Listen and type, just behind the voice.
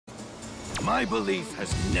My belief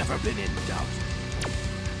has never been in doubt.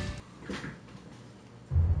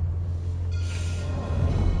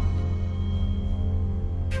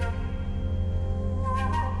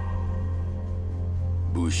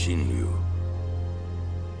 Bushinryu.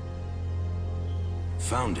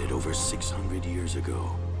 Founded over 600 years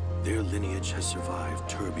ago, their lineage has survived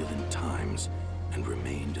turbulent times and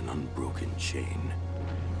remained an unbroken chain.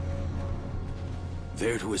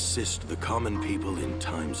 There to assist the common people in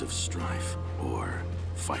times of strife, or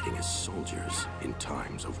fighting as soldiers in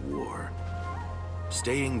times of war.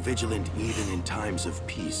 Staying vigilant even in times of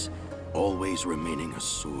peace, always remaining a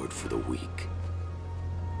sword for the weak.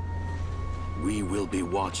 We will be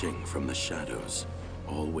watching from the shadows,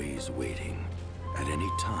 always waiting. At any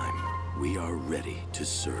time, we are ready to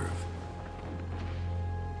serve.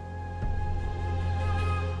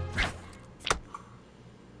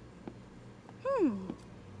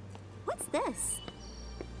 What's this?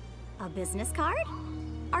 A business card?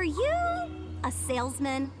 Are you a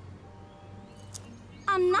salesman?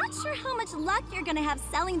 I'm not sure how much luck you're gonna have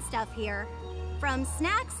selling stuff here. From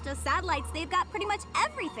snacks to satellites, they've got pretty much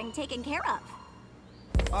everything taken care of.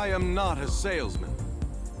 I am not a salesman.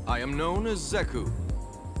 I am known as Zeku.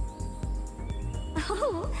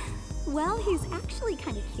 Oh, well, he's actually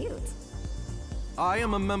kind of cute. I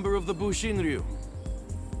am a member of the Bushinryu.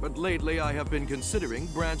 But lately I have been considering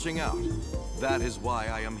branching out. That is why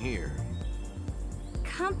I am here.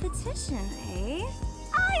 Competition, eh?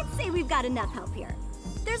 I'd say we've got enough help here.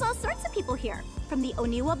 There's all sorts of people here, from the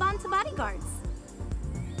Oniwaban to bodyguards.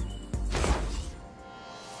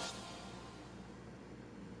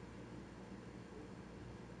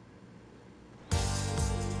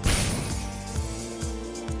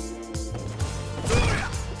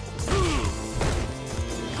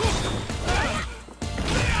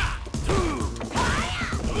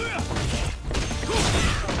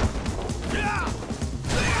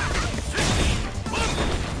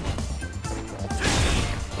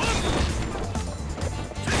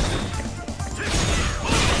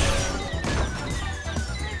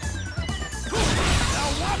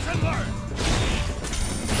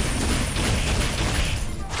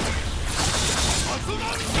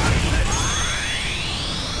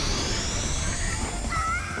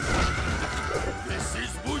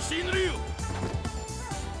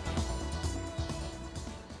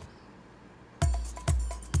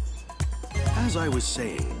 As I was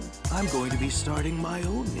saying, I'm going to be starting my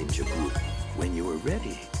own ninja group. When you are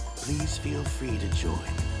ready, please feel free to join.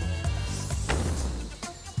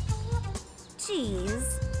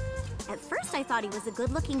 Jeez. At first I thought he was a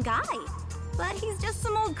good-looking guy, but he's just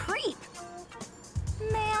some old creep.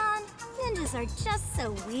 Man, ninjas are just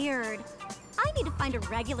so weird. I need to find a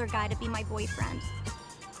regular guy to be my boyfriend.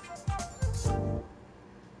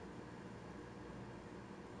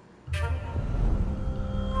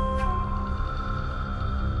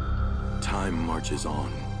 Time marches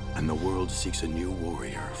on, and the world seeks a new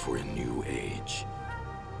warrior for a new age.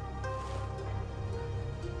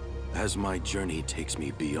 As my journey takes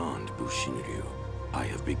me beyond Bushinryu, I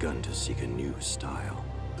have begun to seek a new style.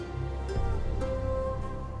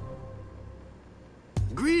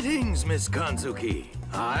 Greetings, Miss Kanzuki.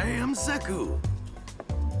 I am Zeku.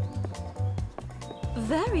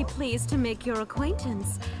 Very pleased to make your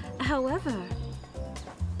acquaintance. However,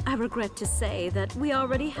 I regret to say that we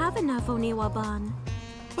already have enough Oniwaban.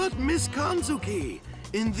 But Miss Kanzuki,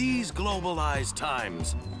 in these globalized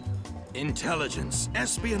times, intelligence,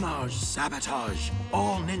 espionage, sabotage,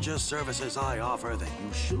 all ninja services I offer that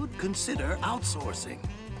you should consider outsourcing.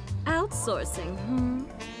 Outsourcing,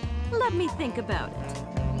 Let me think about it.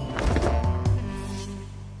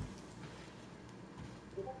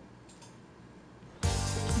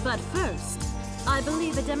 But first, I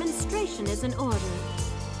believe a demonstration is in order.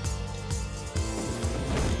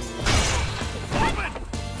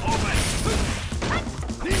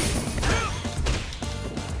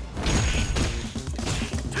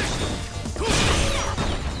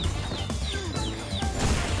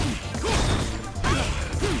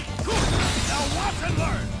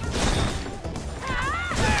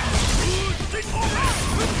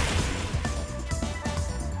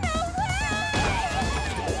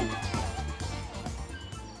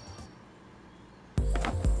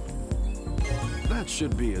 That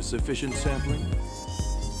should be a sufficient sampling.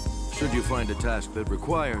 Should you find a task that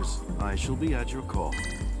requires, I shall be at your call.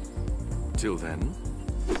 Till then...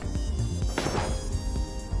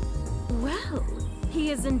 Well,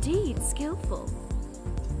 he is indeed skillful.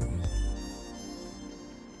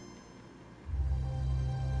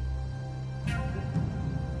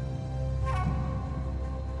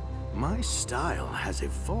 My style has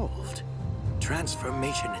evolved.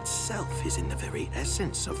 Transformation itself is in the very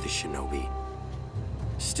essence of the shinobi.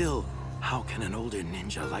 Still, how can an older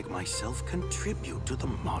ninja like myself contribute to the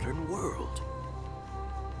modern world?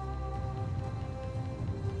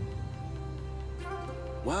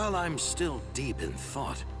 While I'm still deep in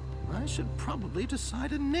thought, I should probably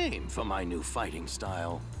decide a name for my new fighting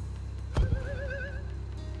style.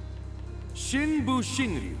 Shinbu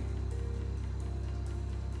Shinryu.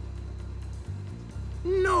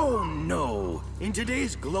 No. In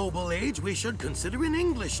today's global age, we should consider an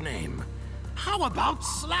English name. How about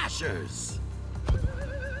Slashers?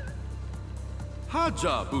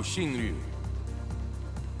 Hajabu Shinryu.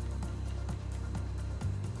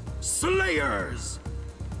 Slayers!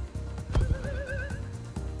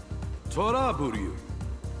 Toraburyu.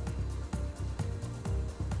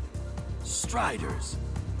 Striders.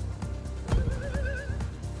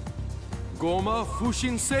 Goma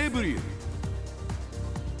Fushin Seiburyu.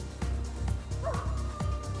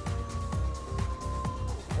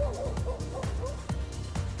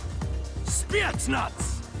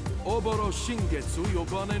 Spietznuts! Oboro Shingetsu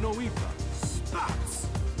Yobane no Ika. Spots!